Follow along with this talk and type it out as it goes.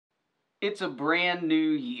It's a brand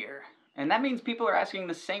new year, and that means people are asking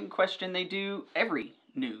the same question they do every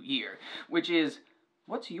new year, which is,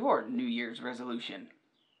 what's your New Year's resolution?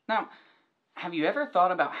 Now, have you ever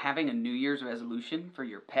thought about having a New Year's resolution for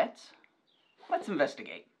your pets? Let's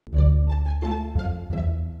investigate.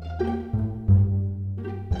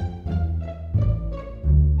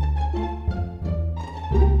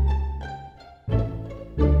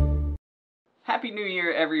 Happy New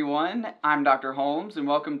Year, everyone. I'm Dr. Holmes, and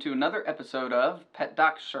welcome to another episode of Pet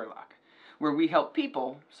Doc Sherlock, where we help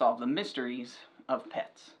people solve the mysteries of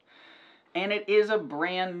pets. And it is a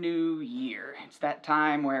brand new year. It's that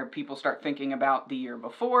time where people start thinking about the year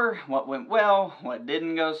before, what went well, what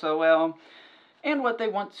didn't go so well, and what they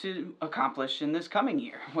want to accomplish in this coming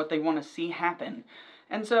year, what they want to see happen.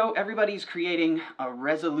 And so everybody's creating a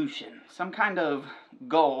resolution, some kind of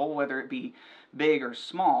goal, whether it be big or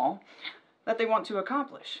small, that they want to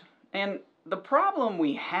accomplish. And the problem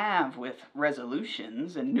we have with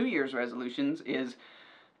resolutions and New Year's resolutions is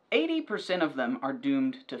 80% of them are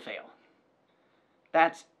doomed to fail.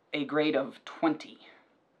 That's a grade of 20,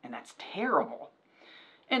 and that's terrible.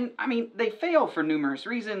 And I mean, they fail for numerous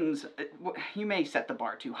reasons. You may set the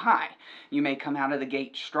bar too high. You may come out of the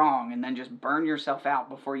gate strong and then just burn yourself out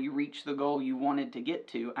before you reach the goal you wanted to get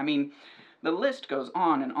to. I mean, the list goes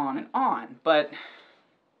on and on and on, but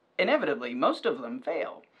inevitably, most of them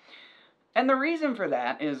fail. And the reason for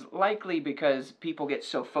that is likely because people get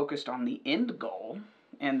so focused on the end goal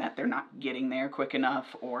and that they're not getting there quick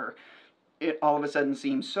enough, or it all of a sudden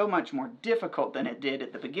seems so much more difficult than it did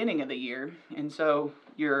at the beginning of the year, and so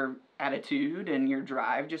your attitude and your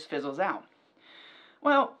drive just fizzles out.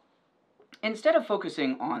 Well, instead of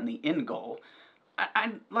focusing on the end goal,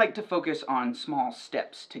 I'd like to focus on small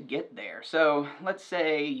steps to get there. So let's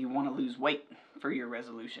say you want to lose weight for your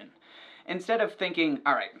resolution. Instead of thinking,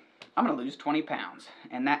 all right, I'm going to lose 20 pounds,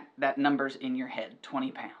 and that number's in your head,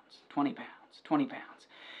 20 pounds, 20 pounds, 20 pounds.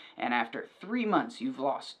 And after 3 months, you've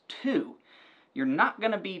lost 2. You're not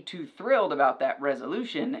going to be too thrilled about that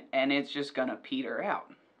resolution, and it's just going to peter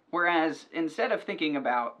out. Whereas instead of thinking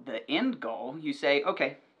about the end goal, you say,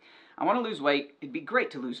 okay, I want to lose weight. It'd be great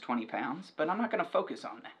to lose 20 pounds, but I'm not going to focus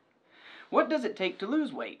on that. What does it take to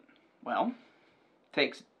lose weight? Well, it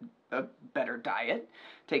takes a better diet,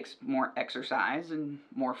 takes more exercise and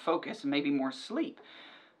more focus and maybe more sleep.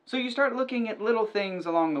 So you start looking at little things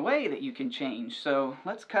along the way that you can change. So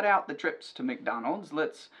let's cut out the trips to McDonald's.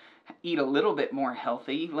 Let's eat a little bit more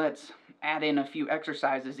healthy. Let's add in a few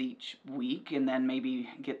exercises each week and then maybe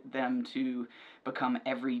get them to become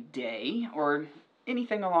every day or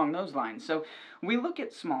anything along those lines. So we look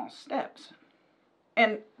at small steps.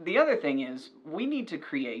 And the other thing is we need to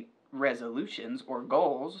create resolutions or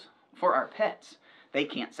goals for our pets. They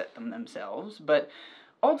can't set them themselves, but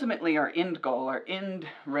ultimately our end goal, our end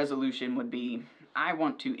resolution would be, I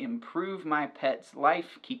want to improve my pet's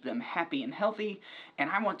life, keep them happy and healthy, and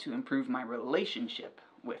I want to improve my relationship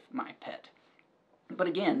with my pet. But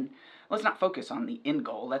again, let's not focus on the end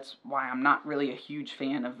goal. That's why I'm not really a huge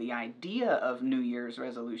fan of the idea of New Year's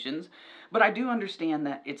resolutions. But I do understand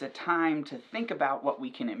that it's a time to think about what we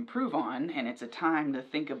can improve on, and it's a time to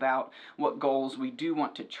think about what goals we do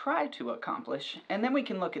want to try to accomplish, and then we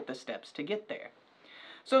can look at the steps to get there.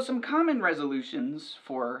 So some common resolutions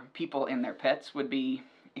for people and their pets would be,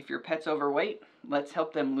 if your pet's overweight, let's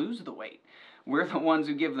help them lose the weight. We're the ones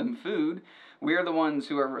who give them food. We're the ones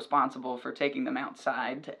who are responsible for taking them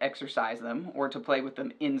outside to exercise them or to play with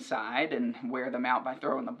them inside and wear them out by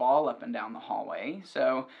throwing the ball up and down the hallway.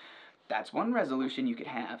 So that's one resolution you could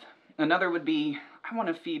have. Another would be, I want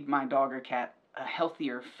to feed my dog or cat a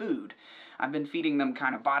healthier food. I've been feeding them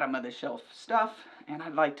kind of bottom of the shelf stuff, and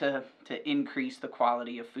I'd like to increase the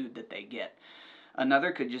quality of food that they get.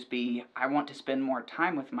 Another could just be, I want to spend more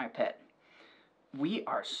time with my pet. We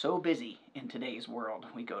are so busy in today's world.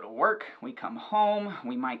 We go to work, we come home,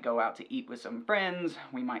 we might go out to eat with some friends,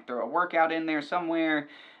 we might throw a workout in there somewhere,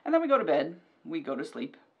 and then we go to bed, we go to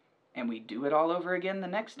sleep, and we do it all over again the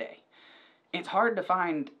next day. It's hard to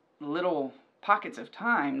find little pockets of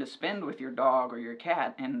time to spend with your dog or your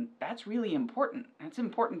cat, and that's really important. That's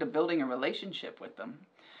important to building a relationship with them.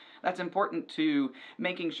 That's important to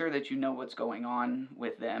making sure that you know what's going on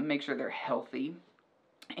with them, make sure they're healthy.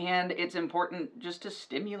 And it's important just to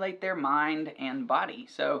stimulate their mind and body.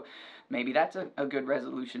 So maybe that's a good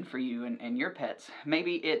resolution for you and your pets.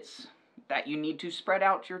 Maybe it's that you need to spread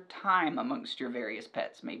out your time amongst your various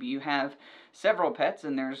pets. Maybe you have several pets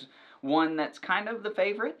and there's one that's kind of the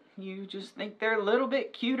favorite. You just think they're a little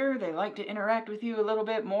bit cuter, they like to interact with you a little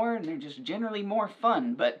bit more, and they're just generally more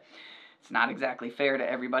fun. But It's not exactly fair to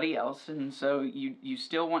everybody else, and so you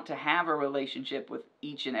still want to have a relationship with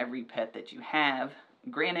each and every pet that you have.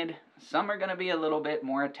 Granted, some are going to be a little bit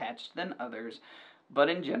more attached than others, but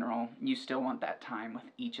in general, you still want that time with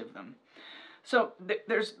each of them. So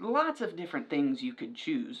there's lots of different things you could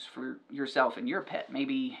choose for yourself and your pet.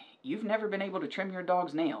 Maybe you've never been able to trim your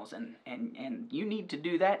dog's nails, and you need to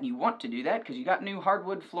do that, and you want to do that because you got new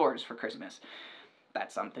hardwood floors for Christmas.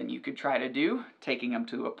 That's something you could try to do, taking them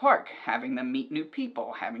to a park, having them meet new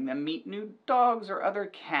people, having them meet new dogs or other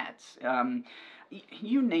cats.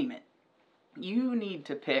 You name it. You need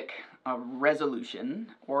to pick a resolution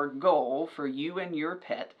or goal for you and your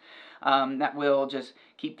pet that will just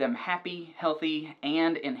keep them happy, healthy,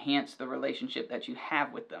 and enhance the relationship that you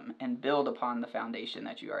have with them and build upon the foundation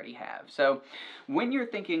that you already have. So when you're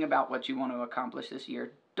thinking about what you want to accomplish this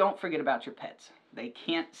year, don't forget about your pets. They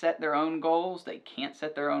can't set their own goals. They can't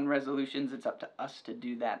set their own resolutions. It's up to us to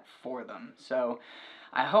do that for them. So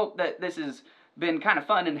I hope that this has been kind of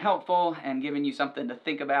fun and helpful and given you something to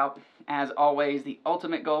think about. As always, the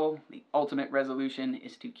ultimate goal, the ultimate resolution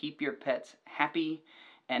is to keep your pets happy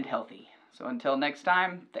and healthy. So until next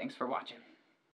time, thanks for watching.